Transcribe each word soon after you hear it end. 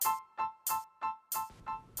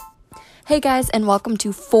Hey guys, and welcome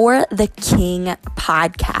to For the King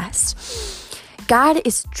podcast. God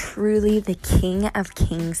is truly the King of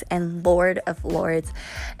Kings and Lord of Lords.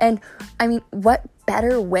 And what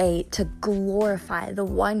better way to glorify the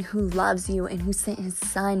one who loves you and who sent his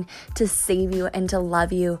son to save you and to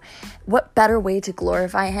love you? What better way to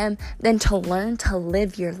glorify him than to learn to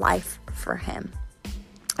live your life for him?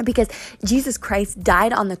 Because Jesus Christ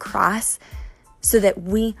died on the cross so that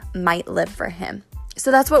we might live for him. So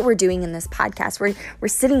that's what we're doing in this podcast. We're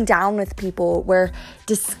sitting down with people, we're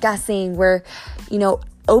discussing, we're,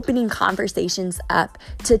 opening conversations up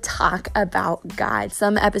to talk about God.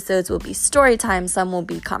 Some episodes will be story time, some will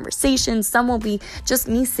be conversations, some will be just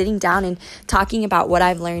me sitting down and talking about what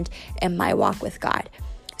I've learned in my walk with God.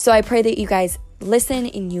 So I pray that you guys listen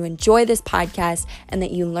and you enjoy this podcast and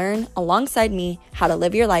that you learn alongside me how to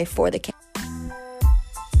live your life for the King.